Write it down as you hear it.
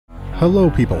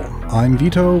Hello people, I'm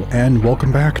Vito, and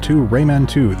welcome back to Rayman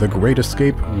 2, The Great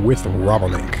Escape with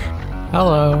Robberlink.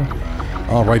 Hello.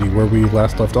 Alrighty, where we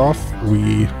last left off,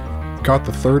 we got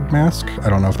the third mask. I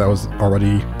don't know if that was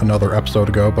already another episode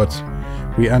ago, but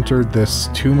we entered this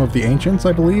Tomb of the Ancients,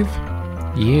 I believe?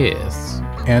 Yes.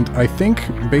 And I think,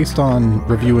 based on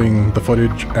reviewing the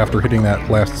footage after hitting that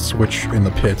last switch in the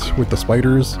pit with the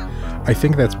spiders, I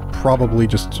think that's probably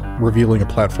just revealing a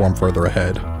platform further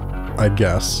ahead, I'd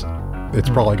guess. It's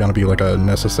probably going to be like a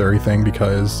necessary thing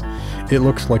because it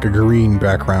looks like a green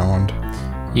background.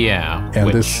 Yeah, and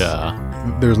which,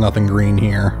 there's nothing green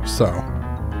here, so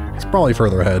it's probably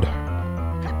further ahead.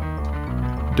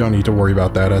 Don't need to worry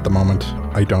about that at the moment,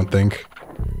 I don't think.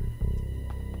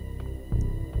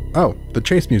 Oh, the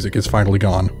chase music is finally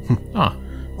gone. Huh.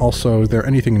 Also, is there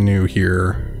anything new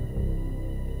here?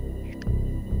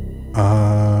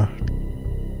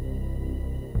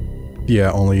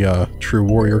 Yeah, only a true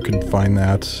warrior can find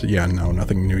that. Yeah, no,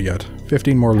 nothing new yet.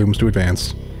 15 more looms to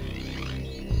advance.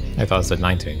 I thought it said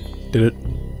 19. Did it?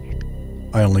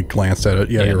 I only glanced at it.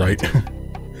 Yeah, you're 19.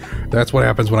 right. That's what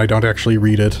happens when I don't actually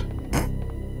read it.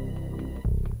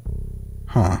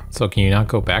 Huh. So can you not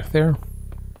go back there?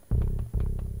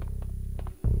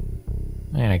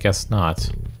 I guess not.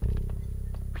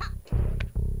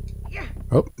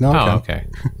 Oh, no, Oh, okay.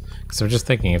 Because I'm just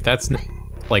thinking, if that's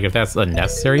a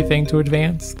necessary thing to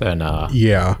advance, then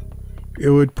yeah.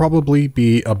 It would probably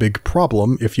be a big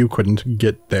problem if you couldn't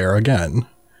get there again.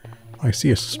 I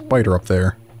see a spider up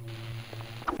there.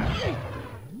 I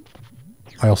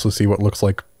also see what looks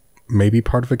like maybe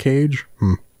part of a cage.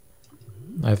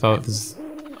 I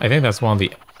think that's one of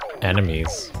the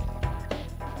enemies.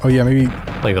 Oh yeah, maybe...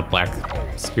 Like the black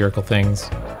spherical things.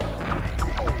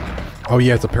 Oh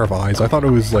yeah, it's a pair of eyes. I thought it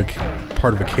was like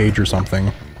part of a cage or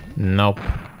something. Nope.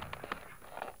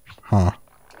 Huh.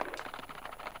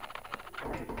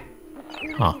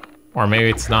 Huh. Or maybe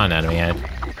it's not an enemy.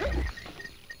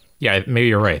 Yeah, maybe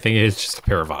you're right. I think it is just a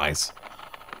pair of eyes.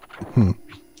 Well,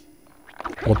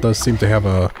 it does seem to have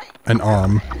an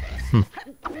arm.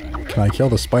 Can I kill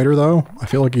the spider, though? I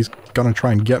feel like he's gonna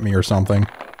try and get me or something.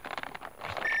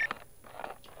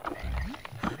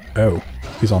 Oh,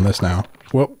 he's on this now.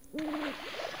 Whoop.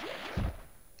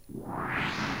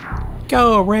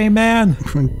 Go,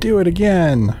 Rayman! Do it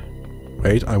again!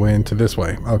 Wait, I went into this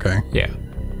way. Okay. Yeah.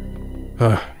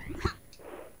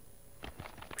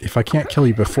 If I can't kill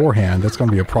you beforehand, that's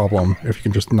gonna be a problem. If you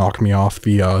can just knock me off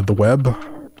the web.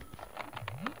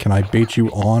 Can I bait you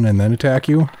on and then attack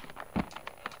you?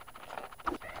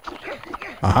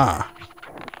 Aha!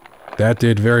 That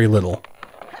did very little.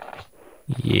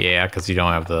 Yeah, because you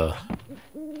don't have the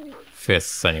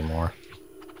fists anymore.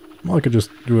 Well, I could just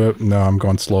do it. No, I'm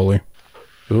going slowly.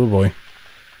 Oh boy.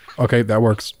 Okay, that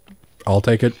works. I'll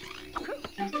take it.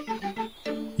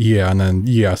 Yeah, and then,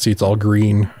 yeah, see, it's all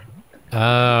green.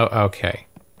 Oh, okay.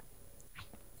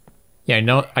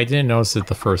 Yeah, I didn't notice it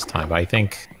the first time, but I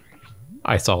think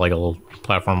I saw like a little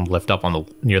platform lift up on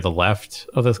near the left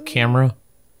of the camera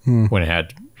when it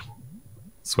had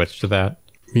switched to that.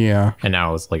 Yeah. And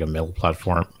now it's like a middle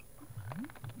platform.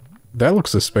 That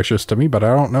looks suspicious to me, but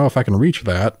I don't know if I can reach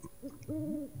that.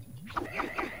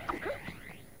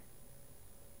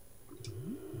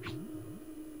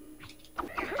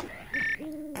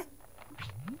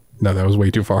 No, that was way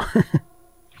too far.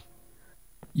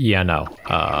 Yeah, no.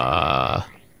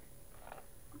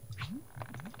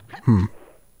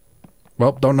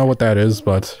 Well, don't know what that is,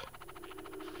 but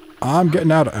I'm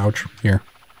getting out of... Ouch. Here.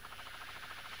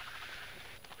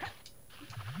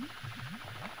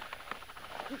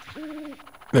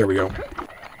 There we go.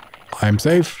 I'm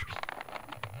safe.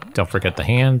 Don't forget the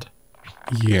hand.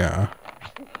 Yeah.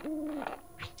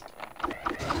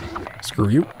 Screw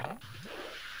you.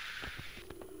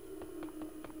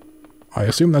 I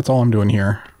assume that's all I'm doing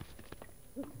here.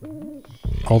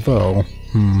 Although,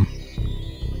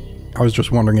 I was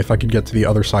just wondering if I could get to the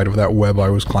other side of that web I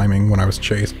was climbing when I was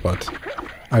chased, but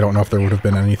I don't know if there would have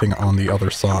been anything on the other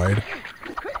side.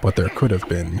 But there could have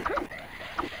been.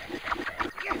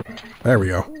 There we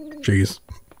go. Jeez.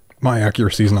 My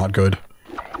accuracy's not good.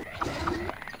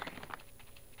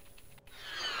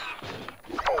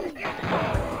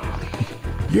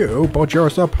 You, but you're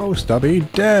supposed to be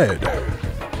dead.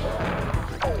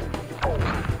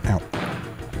 Ow.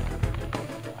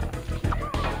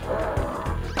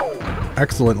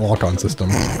 Excellent lock-on system.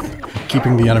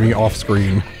 Keeping the enemy off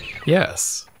screen.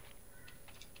 Yes.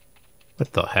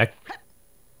 What the heck?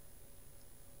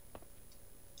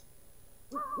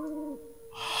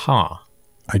 Huh.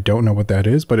 I don't know what that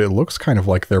is, but it looks kind of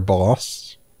like their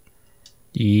boss.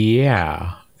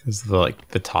 Yeah. Because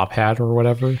the top hat or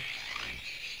whatever.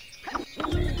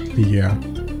 Yeah.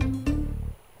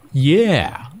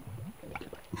 Yeah.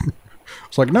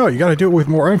 It's like, no, you gotta do it with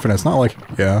more emphasis. It's not like,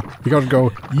 yeah. You gotta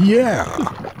go, yeah.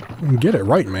 Get it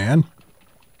right, man.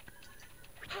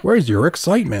 Where's your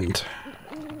excitement?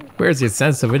 Where's your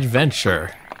sense of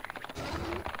adventure?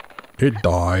 It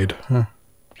died. Huh.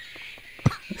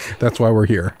 That's why we're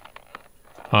here.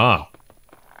 Oh.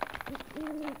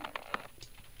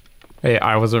 Hey,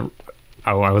 I wasn't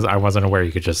aware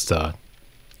you could just go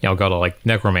to like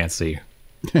necromancy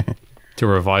to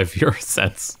revive your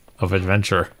sense of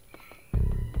adventure.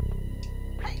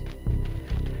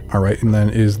 Alright, and then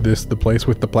is this the place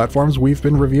with the platforms we've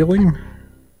been revealing?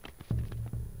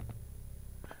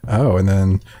 Oh, and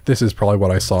then this is probably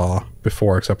what I saw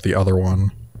before, except the other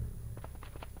one.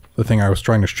 The thing I was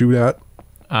trying to shoot at?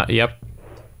 Yep.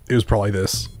 It was probably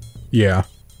this. Yeah.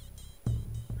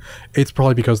 It's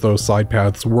probably because those side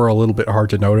paths were a little bit hard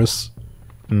to notice.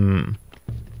 Hmm.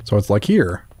 So it's like,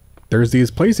 here, there's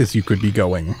these places you could be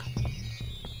going.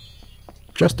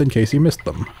 Just in case you missed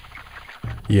them.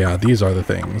 Yeah, these are the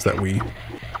things that we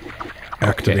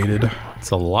activated. Okay.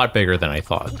 It's a lot bigger than I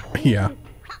thought. Yeah.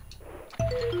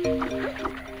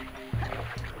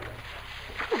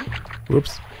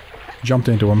 Whoops. Jumped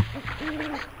into him.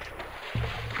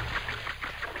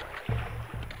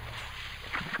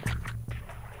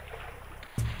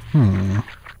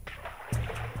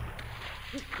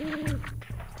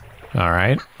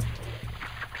 Alright.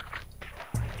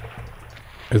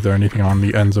 Is there anything on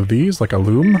the ends of these, like a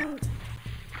loom?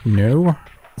 No.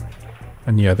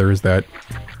 And yeah, there is that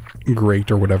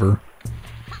grate or whatever.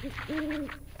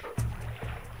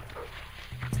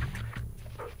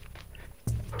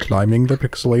 Climbing the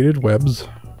pixelated webs.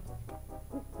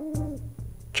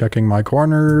 Checking my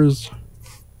corners.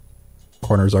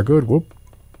 Corners are good. Whoop.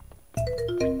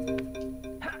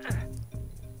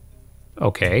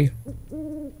 Okay.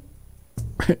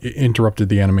 It interrupted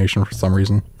the animation for some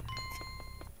reason.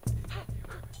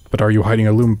 But are you hiding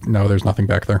a loom? No, there's nothing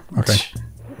back there. Okay.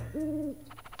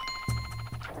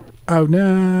 Oh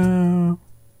no.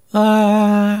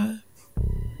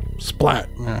 Splat.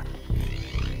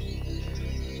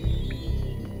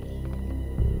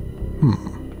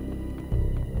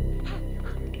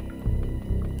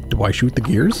 Do I shoot the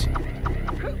gears?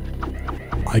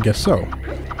 I guess so.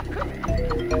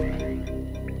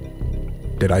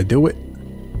 Did I do it?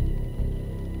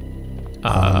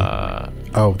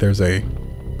 Oh, there's a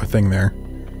thing there.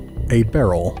 A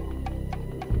barrel.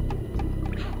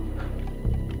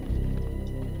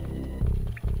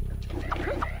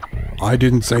 I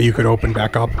didn't say you could open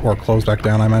back up or close back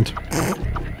down, I meant.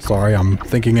 Sorry, I'm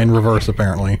thinking in reverse,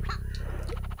 apparently.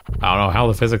 I don't know how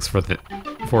the physics for it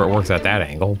works at that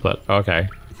angle, but okay.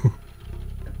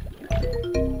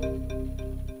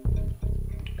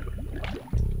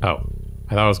 Oh,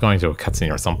 I thought I was going to a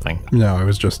cutscene or something. No, I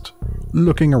was just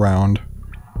looking around.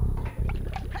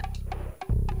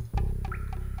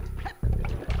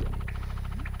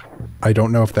 I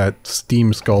don't know if that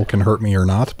steam skull can hurt me or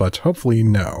not, but hopefully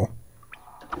no.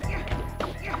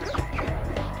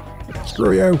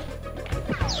 Screw you!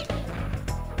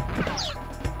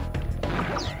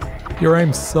 Your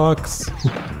aim sucks.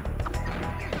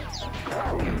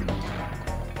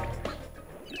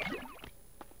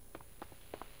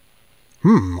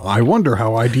 I wonder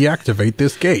how I deactivate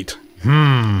this gate.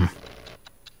 Man,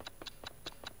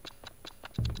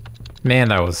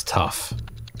 that was tough.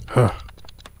 Huh.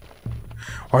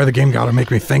 Why the game gotta make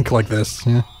me think like this?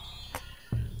 Yeah.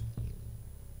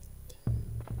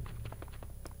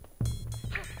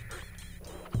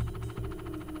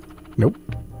 Nope.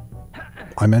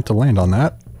 I meant to land on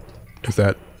that. Is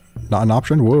that not an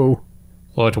option? Whoa.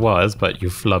 Well, it was, but you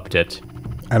flubbed it.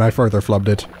 And I further flubbed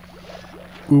it.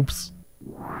 Oops.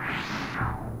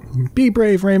 Be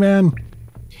brave, Rayman.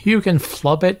 You can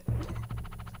flub it?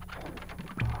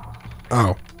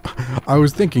 Oh. I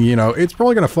was thinking, you know, it's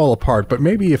probably gonna fall apart, but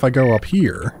maybe if I go up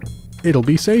here, it'll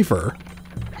be safer.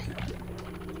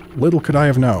 Little could I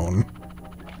have known.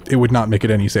 It would not make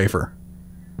it any safer.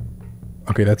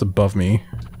 Okay, that's above me.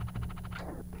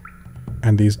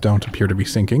 And these don't appear to be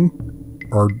sinking.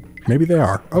 Or maybe they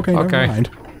are. Okay, never mind.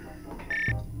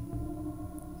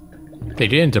 They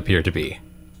didn't appear to be,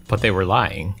 but they were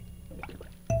lying.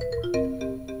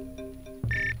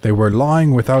 They were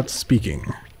lying without speaking.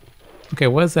 Okay,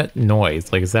 what is that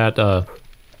noise? Like, is that,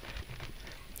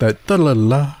 That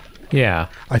da-la-la. Yeah.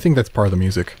 I think that's part of the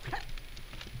music.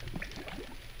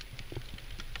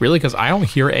 Really? Because I don't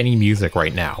hear any music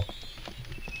right now.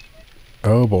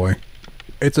 Oh boy.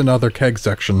 It's another keg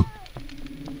section.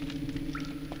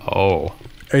 Oh.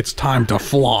 It's time to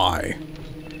fly.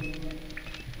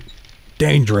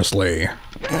 Dangerously.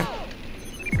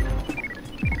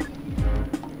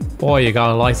 Boy, you got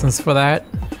a license for that?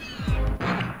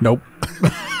 Nope.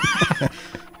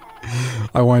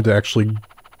 I wanted to actually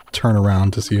turn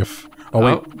around to see if... Oh,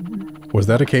 wait. Was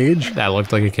that a cage? That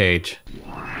looked like a cage.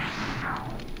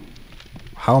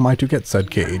 How am I to get said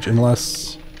cage?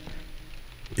 Unless...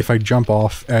 if I jump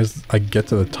off as I get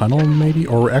to the tunnel, maybe?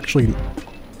 Or actually...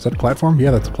 is that a platform?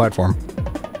 Yeah, that's a platform.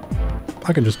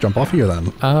 I can just jump off here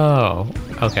then. Oh,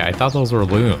 okay. I thought those were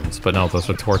looms, but no, those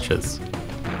are torches.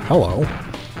 Hello.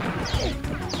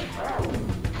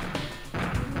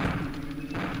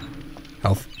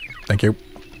 Health. Thank you.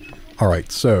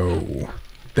 Alright, so...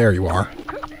 there you are.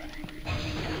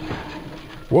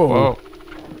 Whoa. Whoa.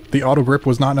 The auto grip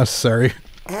was not necessary.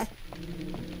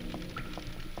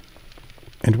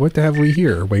 And what have we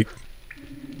here? Wait.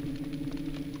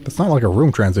 That's not like a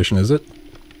room transition, is it?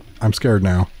 I'm scared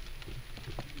now.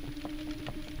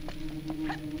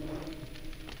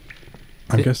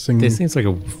 I'm guessing... This seems like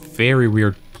a very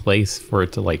weird place for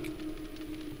it to, like...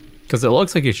 because it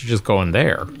looks like you should just go in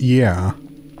there. Yeah.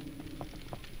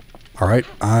 Alright,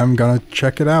 I'm gonna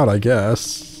check it out, I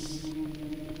guess.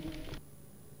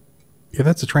 Yeah,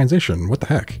 that's a transition. What the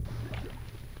heck?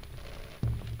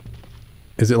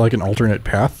 Is it like an alternate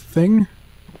path thing?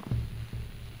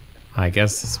 I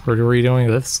guess we're redoing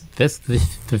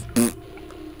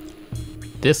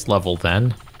this level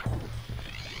then.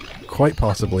 Quite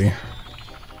possibly.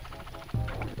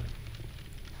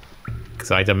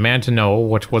 Because I demand to know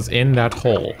what was in that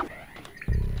hole.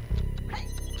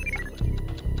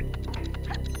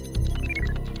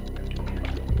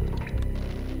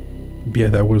 Yeah,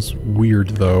 that was weird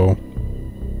though.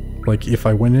 Like, if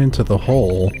I went into the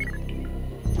hole,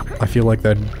 I feel like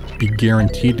that'd be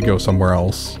guaranteed to go somewhere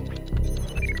else.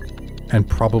 And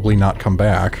probably not come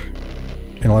back.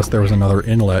 Unless there was another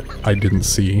inlet I didn't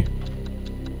see.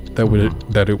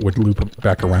 That it would loop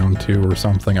back around to or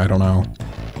something, I don't know.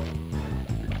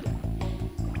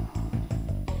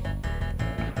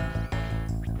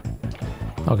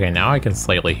 Okay, now I can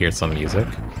slightly hear some music.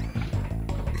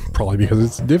 Probably because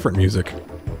it's different music.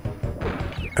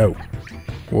 Oh.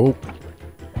 Whoa.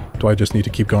 Do I just need to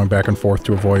keep going back and forth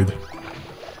to avoid...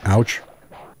 ouch.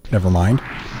 Never mind.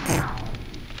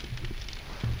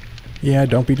 Yeah,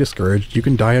 don't be discouraged. You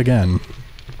can die again.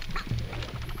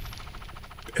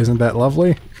 Isn't that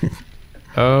lovely?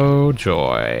 Oh,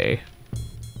 joy.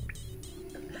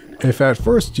 If at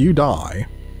first you die,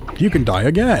 you can die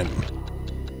again.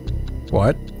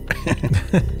 What?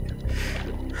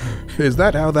 Is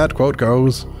that how that quote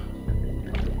goes?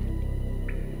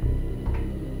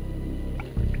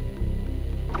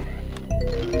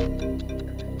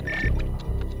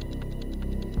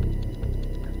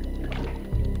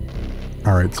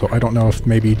 Alright, so I don't know if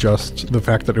maybe just the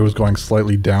fact that it was going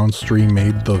slightly downstream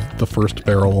made the first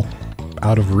barrel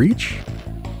out of reach?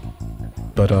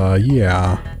 But,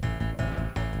 yeah.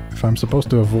 If I'm supposed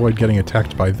to avoid getting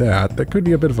attacked by that, that could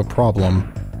be a bit of a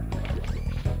problem.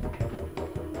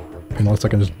 Unless I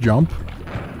can just jump.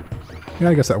 Yeah,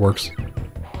 I guess that works.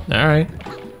 Alright.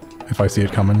 If I see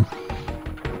it coming.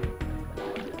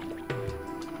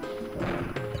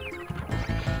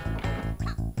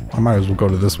 I might as well go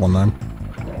to this one then.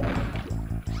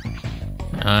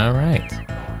 Alright.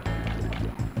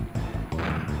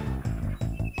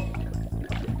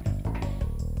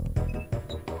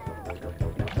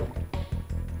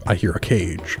 I hear a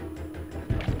cage.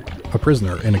 A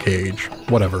prisoner in a cage.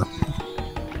 Whatever.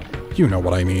 You know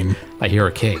what I mean. I hear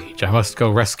a cage. I must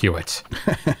go rescue it.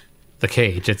 The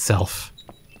cage itself.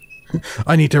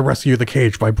 I need to rescue the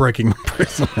cage by breaking the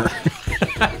prisoner.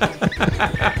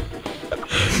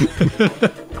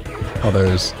 Oh,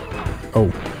 there's...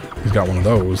 oh, he's got one of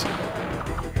those.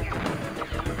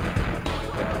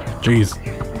 Jeez.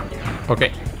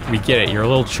 Okay, we get it. You're a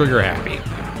little trigger happy.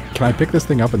 Can I pick this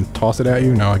thing up and toss it at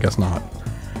you? No, I guess not.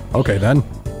 Okay, then.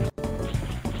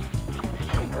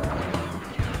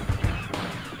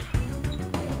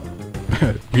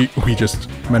 we just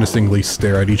menacingly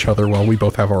stare at each other while we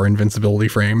both have our invincibility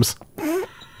frames.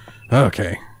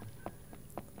 Okay.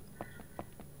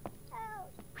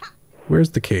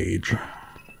 Where's the cage?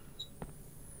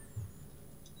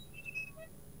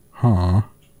 Huh.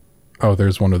 Oh,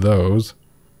 there's one of those.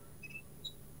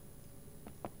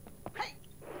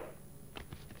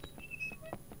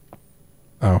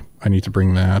 Oh, I need to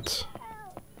bring that.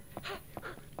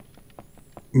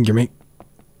 Gimme.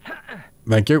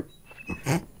 Thank you.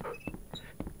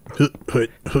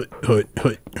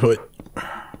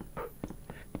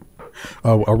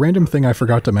 Oh, a random thing I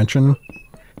forgot to mention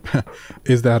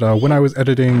is that when I was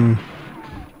editing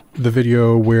the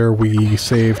video where we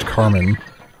saved Carmen,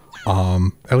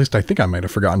 at least I think I might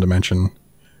have forgotten to mention,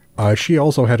 She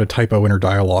also had a typo in her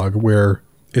dialogue where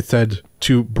it said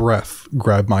to breath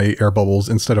grab my air bubbles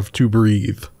instead of to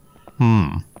breathe.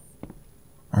 All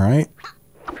right.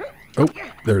 Oh,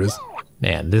 there it is.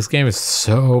 Man, this game is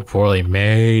so poorly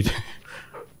made.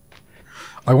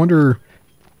 I wonder,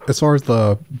 as far as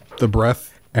the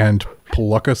breath and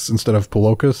Polokus instead of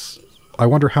Polokus, I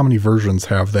wonder how many versions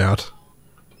have that.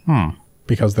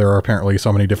 Because there are apparently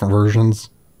so many different versions.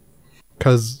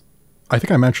 Because I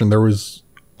think I mentioned there was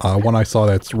one I saw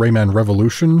that's Rayman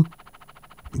Revolution,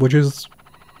 which is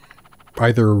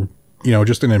either,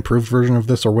 just an improved version of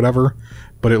this or whatever,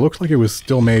 but it looks like it was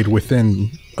still made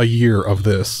within a year of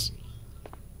this.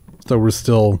 So it was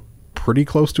still pretty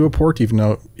close to a port,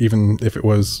 even if it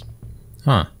was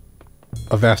a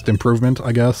vast improvement,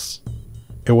 I guess.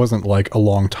 It wasn't like a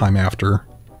long time after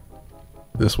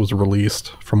this was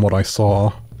released, from what I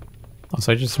saw.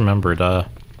 So I just remembered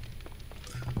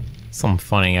something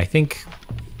funny. I think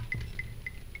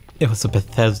it was a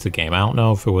Bethesda game. I don't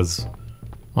know if it was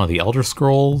one of the Elder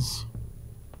Scrolls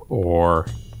or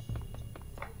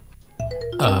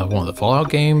one of the Fallout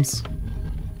games.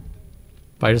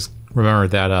 But I just remember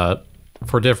that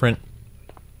for different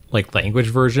language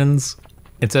versions,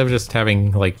 instead of just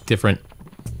having different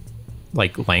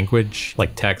language,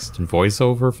 text and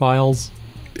voiceover files,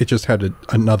 it just had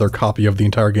another copy of the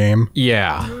entire game.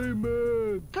 Yeah.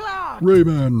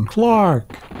 Rayman! Clark!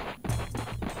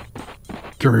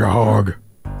 Give me a hug.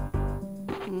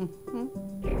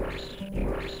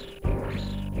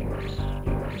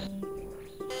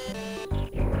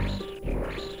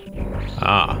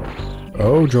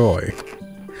 Oh joy.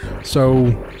 So,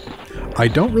 I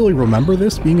don't really remember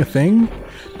this being a thing,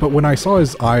 but when I saw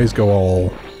his eyes go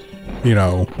all,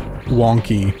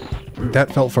 wonky,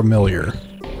 that felt familiar.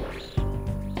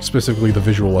 Specifically the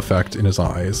visual effect in his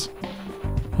eyes.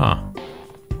 Huh.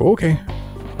 Okay.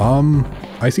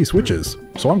 I see switches,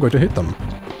 so I'm going to hit them.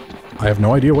 I have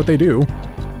no idea what they do.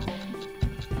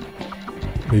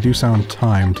 They do sound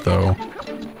timed, though.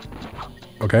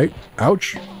 Okay.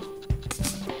 Ouch.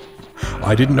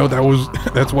 I didn't know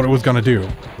that's what it was gonna do.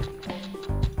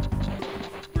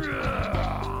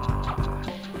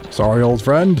 Sorry, old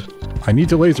friend. I need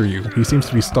to laser you. He seems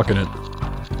to be stuck in it.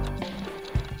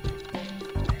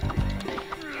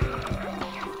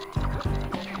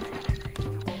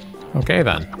 Okay,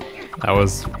 then. That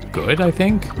was good, I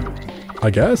think? I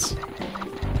guess.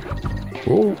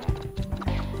 Oh.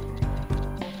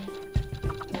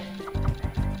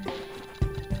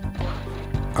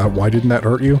 Why didn't that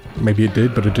hurt you? Maybe it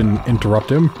did, but it didn't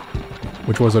interrupt him,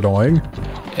 which was annoying.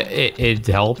 It'd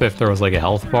help if there was a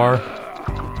health bar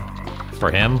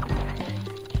for him.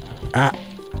 Ah.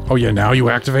 Oh yeah, now you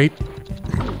activate?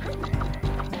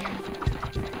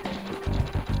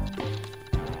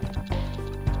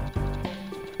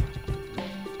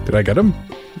 Did I get him?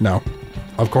 No.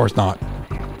 Of course not.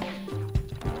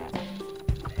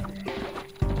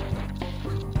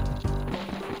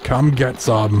 Come get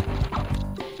some.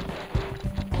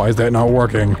 Why is that not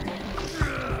working?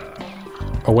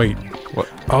 Oh, wait. What?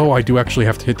 Oh, I do actually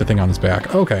have to hit the thing on his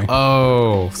back. Okay.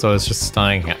 Oh, so it's just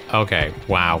stunning him. Okay,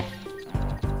 wow.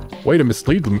 Way to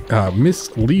mislead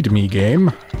me, game.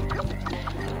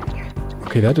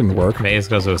 Okay, that didn't work. Maybe it's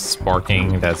because it was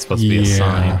sparking. That's supposed to be a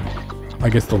sign. I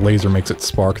guess the laser makes it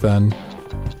spark then.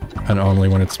 And only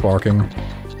when it's sparking.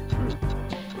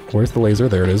 Where's the laser?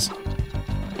 There it is.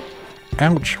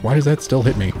 Ouch! Why does that still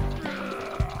hit me?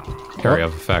 Area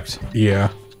of effect. Yeah.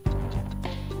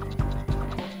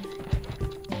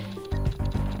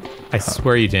 I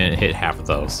swear you didn't hit half of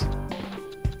those.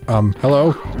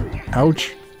 Hello?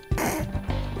 Ouch.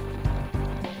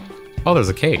 Oh, there's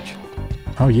a cage.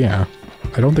 Oh, yeah.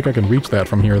 I don't think I can reach that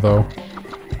from here, though.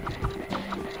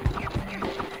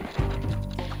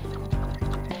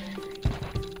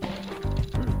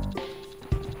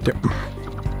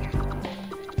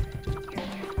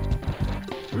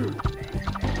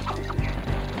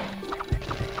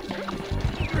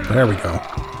 There we go.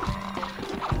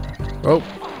 Oh.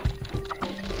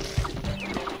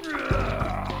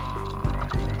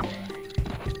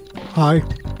 Hi.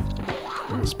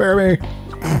 Spare me.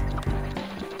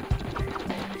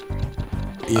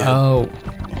 Yeah. Oh.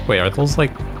 Wait, are those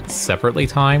separately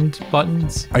timed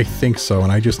buttons? I think so,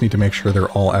 and I just need to make sure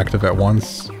they're all active at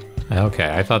once.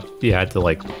 Okay, I thought you had to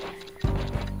I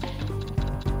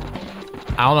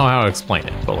don't know how to explain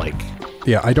it, but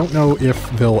Yeah, I don't know if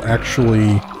they'll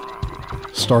actually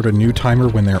start a new timer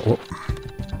when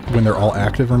they're all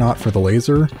active or not for the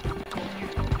laser.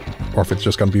 Or if it's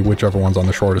just going to be whichever one's on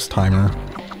the shortest timer.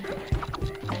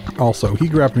 Also, he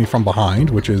grabbed me from behind,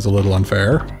 which is a little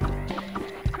unfair.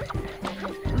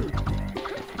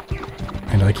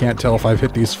 And I can't tell if I've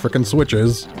hit these frickin'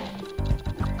 switches.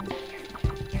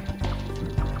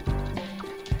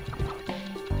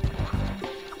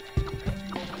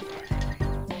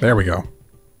 There we go.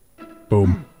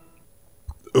 Boom.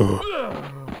 Ugh.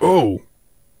 Oh!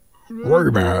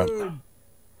 Rayman!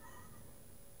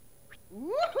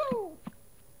 Woohoo!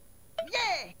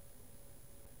 Yeah!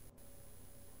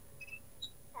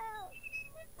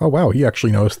 Oh wow, he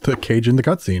actually noticed the cage in the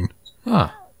cutscene. Huh.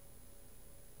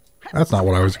 That's not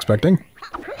what I was expecting.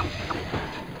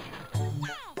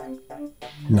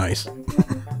 Nice.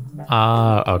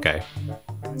 Okay.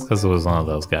 It's because it was one of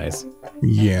those guys.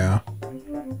 Yeah.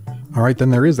 Alright, then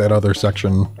there is that other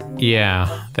section.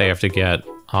 Yeah, they have to get,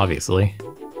 obviously.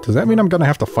 Does that mean I'm gonna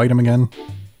have to fight him again?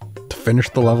 To finish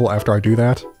the level after I do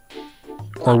that?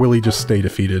 Or will he just stay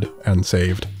defeated and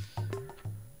saved?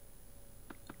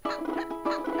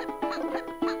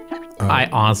 I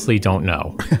honestly don't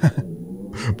know.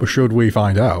 But should we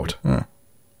find out?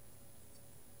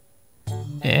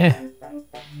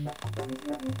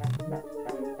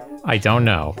 I don't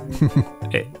know.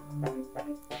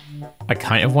 I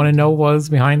kind of want to know what was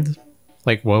behind,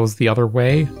 like, what was the other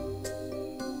way?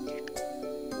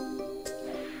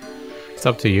 It's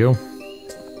up to you.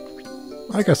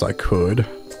 I guess I could.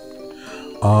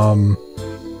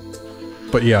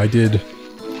 But yeah,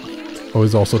 I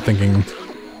was also thinking,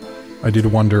 I did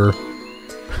wonder,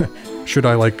 should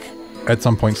I, like, at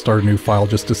some point start a new file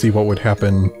just to see what would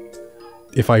happen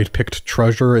if I had picked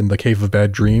Treasure in the Cave of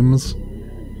Bad Dreams?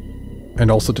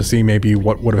 And also to see maybe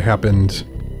what would have happened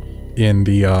in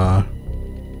the,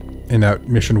 in that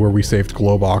mission where we saved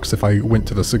Glowbox if I went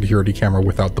to the security camera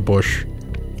without the bush.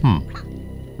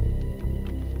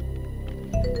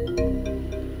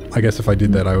 I guess if I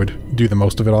did that, I would do the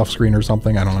most of it off screen or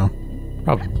something. I don't know.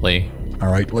 Probably.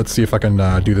 Alright, let's see if I can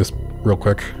do this real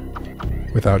quick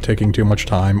without taking too much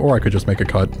time, or I could just make a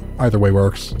cut. Either way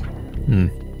works.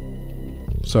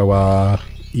 So,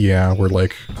 yeah, we're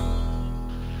like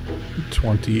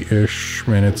 20-ish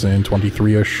minutes in,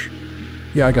 23-ish.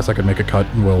 Yeah, I guess I could make a cut,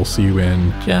 and we'll see you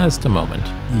in... Just a moment.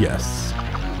 Yes.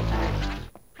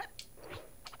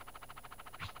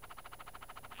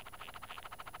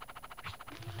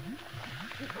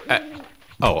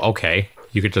 Oh, okay.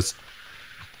 You could just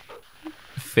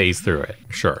phase through it.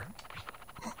 Sure.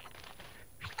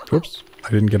 Whoops. I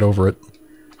didn't get over it.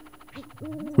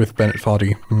 With Bennett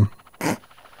Foddy.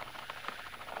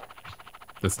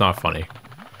 It's not funny.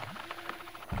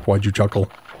 Why'd you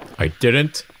chuckle? I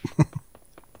didn't.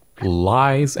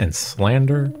 Lies and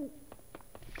slander.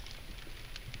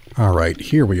 Alright,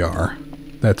 here we are.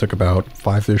 That took about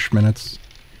 5-ish minutes.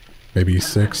 Maybe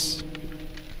 6.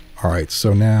 Alright,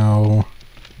 so now...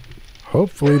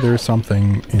 hopefully there's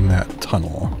something in that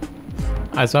tunnel.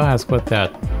 I was gonna ask what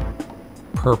that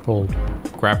purple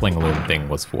grappling loom thing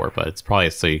was for, but it's probably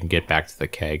so you can get back to the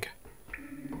keg.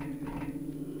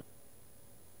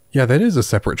 Yeah, that is a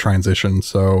separate transition,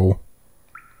 so...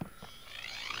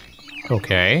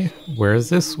 Okay, where's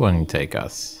this one take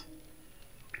us?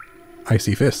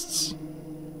 Icy Fists.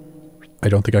 I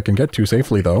don't think I can get too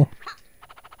safely, though.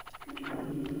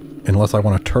 Unless I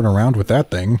want to turn around with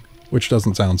that thing, which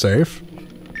doesn't sound safe.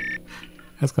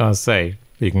 I was gonna say,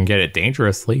 you can get it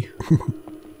dangerously.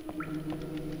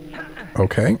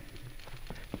 Okay.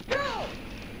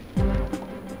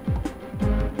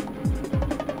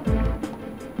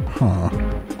 Huh.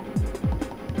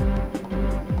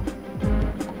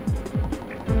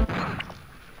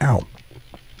 Ow.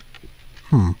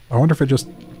 I wonder if it just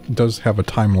does have a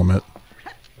time limit.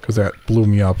 Because that blew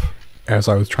me up as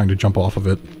I was trying to jump off of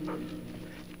it.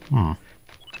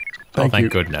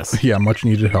 Thank goodness. Yeah, much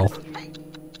needed health.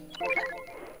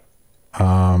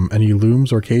 Any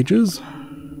looms or cages?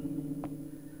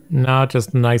 No,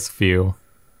 just a nice view.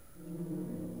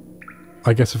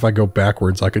 I guess if I go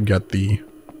backwards, I could get the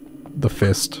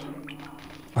fist.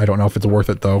 I don't know if it's worth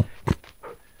it, though.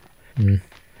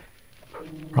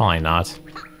 Probably not.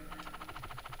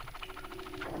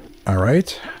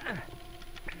 Alright.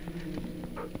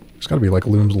 There's gotta be, like,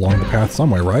 looms along the path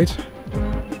somewhere, right?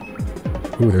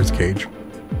 Ooh, there's a cage.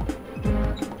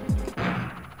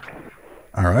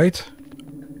 Alright.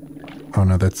 Oh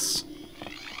no, that's...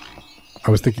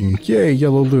 I was thinking, yay,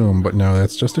 yellow loom, but no,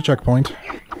 that's just a checkpoint.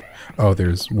 Oh,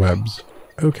 there's webs.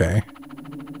 Okay.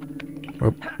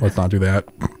 Oh, let's not do that.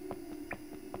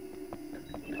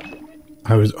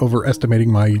 I was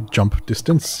overestimating my jump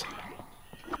distance.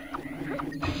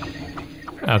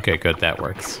 Okay, good, that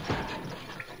works.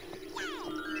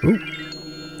 Ooh.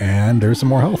 And there's some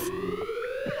more health.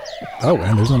 Oh,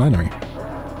 and there's an enemy.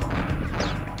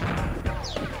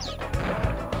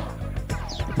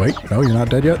 Wait, no, you're not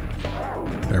dead yet?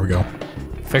 There we go.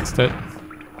 fixed it.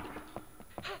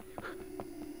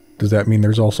 Does that mean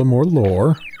there's also more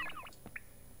lore?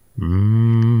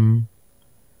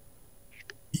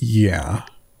 Yeah.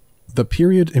 The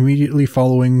period immediately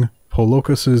following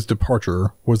Polokus's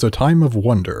departure was a time of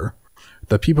wonder.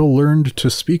 The people learned to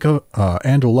speak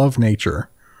and love nature.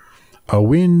 A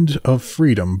wind of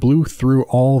freedom blew through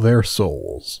all their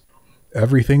souls.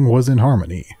 Everything was in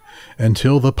harmony,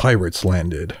 until the pirates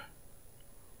landed.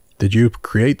 Did you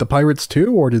create the pirates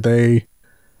too, or did they...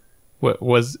 What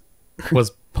was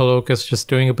Polokus just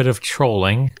doing a bit of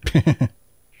trolling?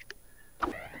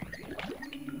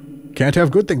 Can't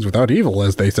have good things without evil,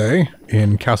 as they say.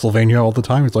 In Castlevania all the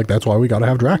time, it's like, that's why we gotta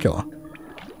have Dracula.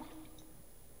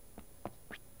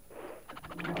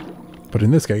 But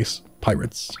in this case,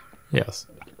 pirates. Yes.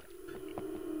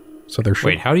 So they're...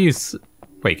 Wait, how do you...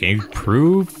 Wait, can you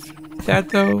prove that,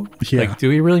 though? Yeah. Like, do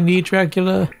we really need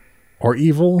Dracula? Or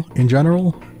evil, in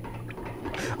general?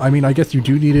 I mean, I guess you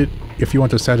do need it if you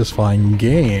want a satisfying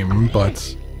game,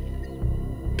 but...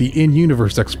 the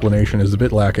in-universe explanation is a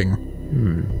bit lacking.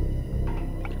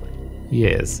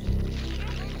 Yes.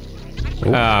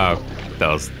 Oh,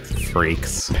 those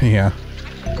freaks. Yeah.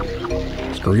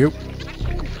 Screw you.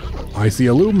 I see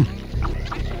a loom.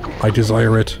 I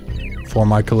desire it for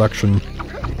my collection.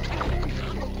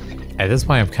 At this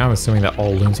point, I'm kind of assuming that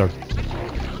all looms are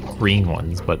green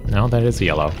ones, but no, that is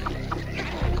yellow.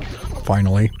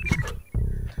 Finally.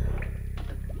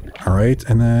 Alright,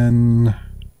 and then...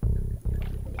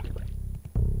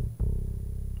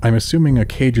 I'm assuming a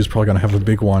cage is probably going to have a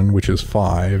big one, which is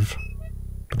 5.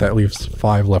 But that leaves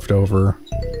 5 left over.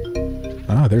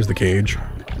 Ah, there's the cage.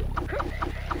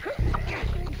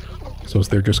 So is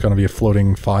there just going to be a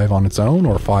floating 5 on its own,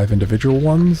 or 5 individual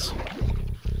ones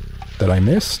that I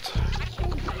missed?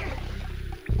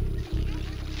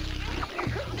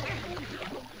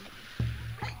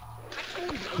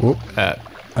 Whoop.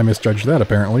 I misjudged that,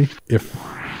 apparently. If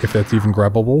that's even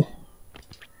grabbable.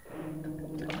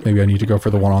 Maybe I need to go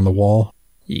for the one on the wall.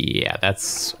 Yeah,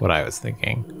 that's what I was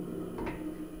thinking.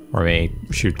 Or maybe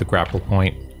shoot the grapple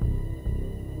point.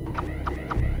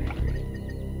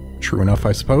 True enough,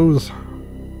 I suppose.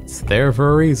 It's there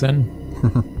for a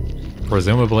reason.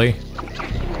 Presumably.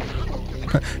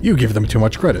 You give them too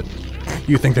much credit.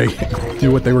 You think they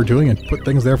knew what they were doing and put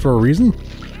things there for a reason?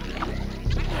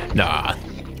 Nah.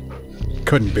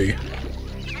 Couldn't be.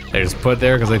 They just put it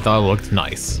there because they thought it looked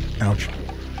nice. Ouch.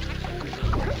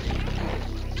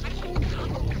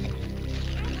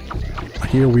 I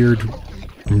hear weird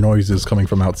noises coming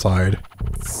from outside.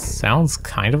 Sounds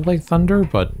kind of like thunder,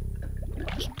 but...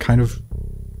 Kind of...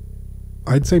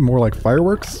 I'd say more like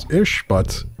fireworks-ish,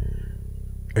 but...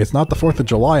 It's not the 4th of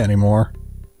July anymore.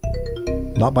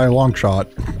 Not by a long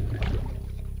shot.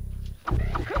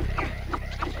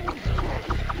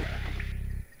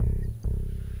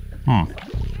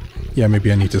 Yeah,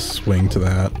 maybe I need to swing to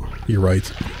that. You're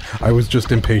right. I was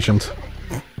just impatient.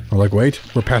 I'm like, wait,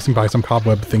 we're passing by some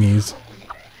cobweb thingies.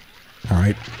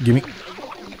 Alright, gimme.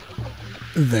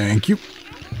 Thank you.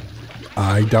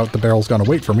 I doubt the barrel's gonna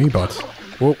wait for me, but...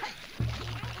 Whoa.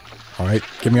 Alright,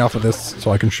 get me off of this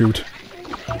so I can shoot.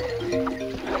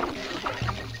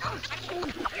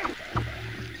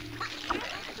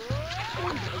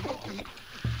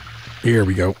 Here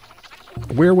we go.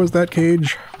 Where was that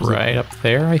cage? Right up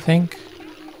there, I think?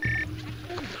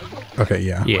 Okay,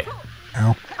 yeah. Yeah.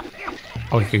 Ow.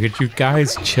 Okay, could you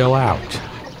guys chill out?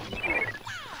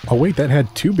 Oh wait, that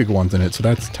had 2 big ones in it, so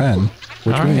that's 10.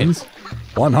 Which All right. means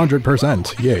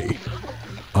 100%. Yay.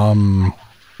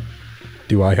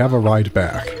 Do I have a ride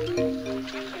back?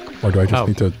 Or do I just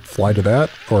need to fly to that?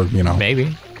 Or, you know...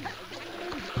 Maybe.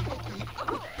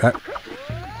 That...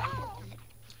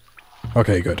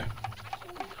 Okay, good.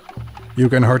 You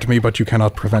can hurt me, but you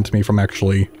cannot prevent me from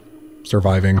actually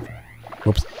surviving.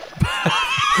 Whoops.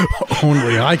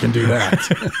 Only I can do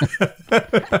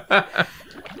that.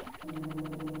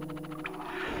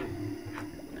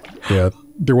 Yeah,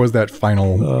 there was that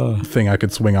final thing I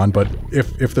could swing on, but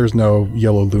if there's no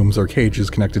yellow looms or cages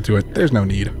connected to it, there's no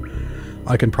need.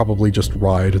 I can probably just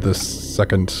ride this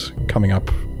second coming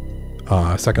up,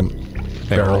 second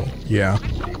barrel. Yeah.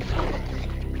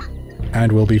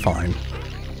 And we'll be fine.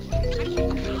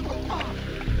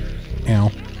 Ow.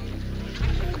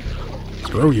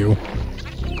 Screw you.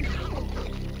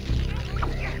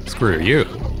 Screw you.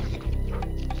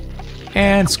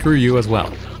 And screw you as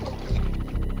well.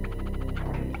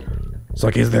 It's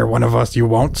like, is there one of us you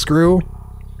won't screw?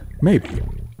 Maybe.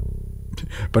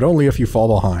 But only if you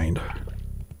fall behind.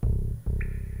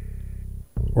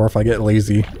 Or if I get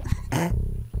lazy.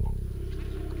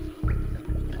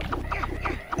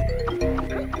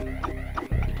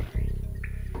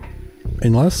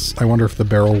 Unless, I wonder if the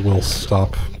barrel will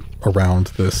stop around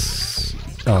this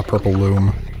purple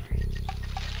loom.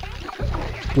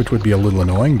 Which would be a little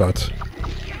annoying, but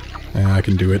I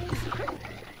can do it.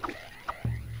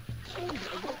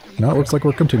 Now it looks like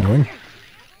we're continuing.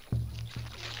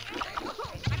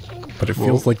 But it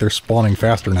feels like they're spawning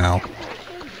faster now.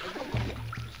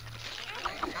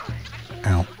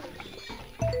 Ow.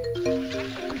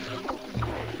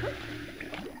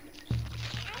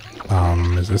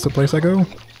 Is this the place I go?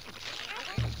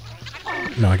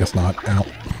 No, I guess not. Ow.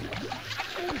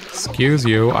 Excuse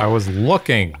you, I was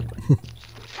looking.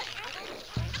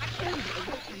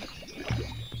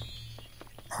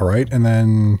 Alright, and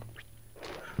then...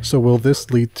 So will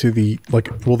this lead to the...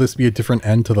 Like, will this be a different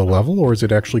end to the level, or is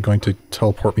it actually going to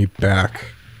teleport me back?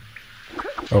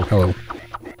 Oh, hello.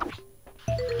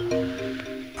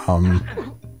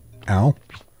 Ow.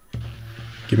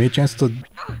 Give me a chance to...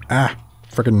 Ah!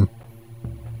 Frickin'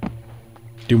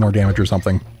 do more damage or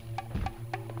something.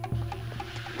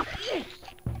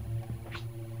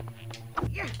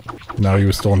 No, he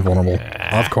was still invulnerable.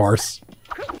 Of course.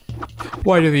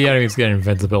 Why do the enemies get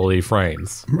invincibility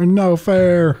frames? No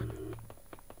fair.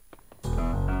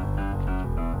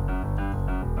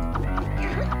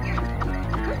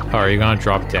 Oh, are you gonna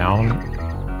drop down?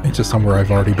 Into somewhere I've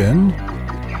already been?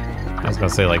 I was gonna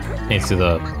say, like, into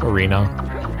the arena.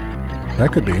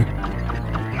 That could be.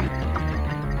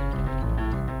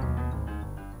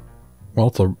 Well,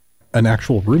 it's an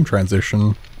actual room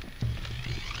transition.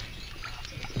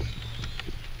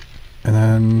 And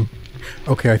then...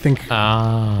 Okay, I think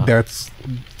that's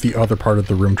the other part of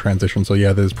the room transition, so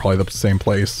yeah, this is probably the same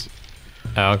place.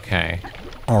 Okay.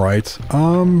 Alright,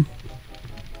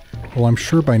 well, I'm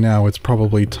sure by now it's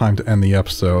probably time to end the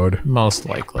episode. Most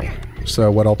likely.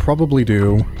 So what I'll probably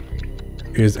do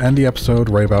is end the episode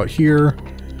right about here,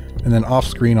 and then off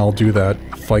screen I'll do that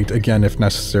fight again if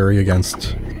necessary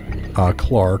against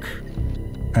Clark.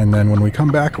 And then when we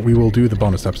come back, we will do the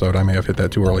bonus episode. I may have hit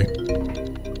that too early.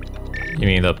 You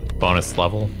mean the bonus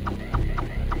level?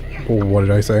 Well, what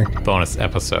did I say? Bonus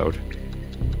episode.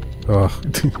 Ugh.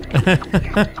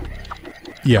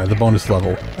 Yeah, the bonus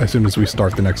level, as soon as we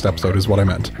start the next episode, is what I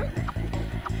meant.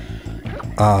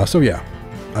 So yeah,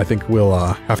 I think we'll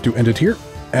have to end it here,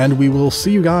 and we will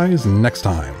see you guys next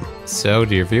time. So,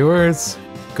 dear viewers,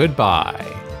 goodbye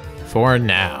for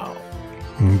now.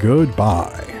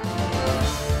 Goodbye.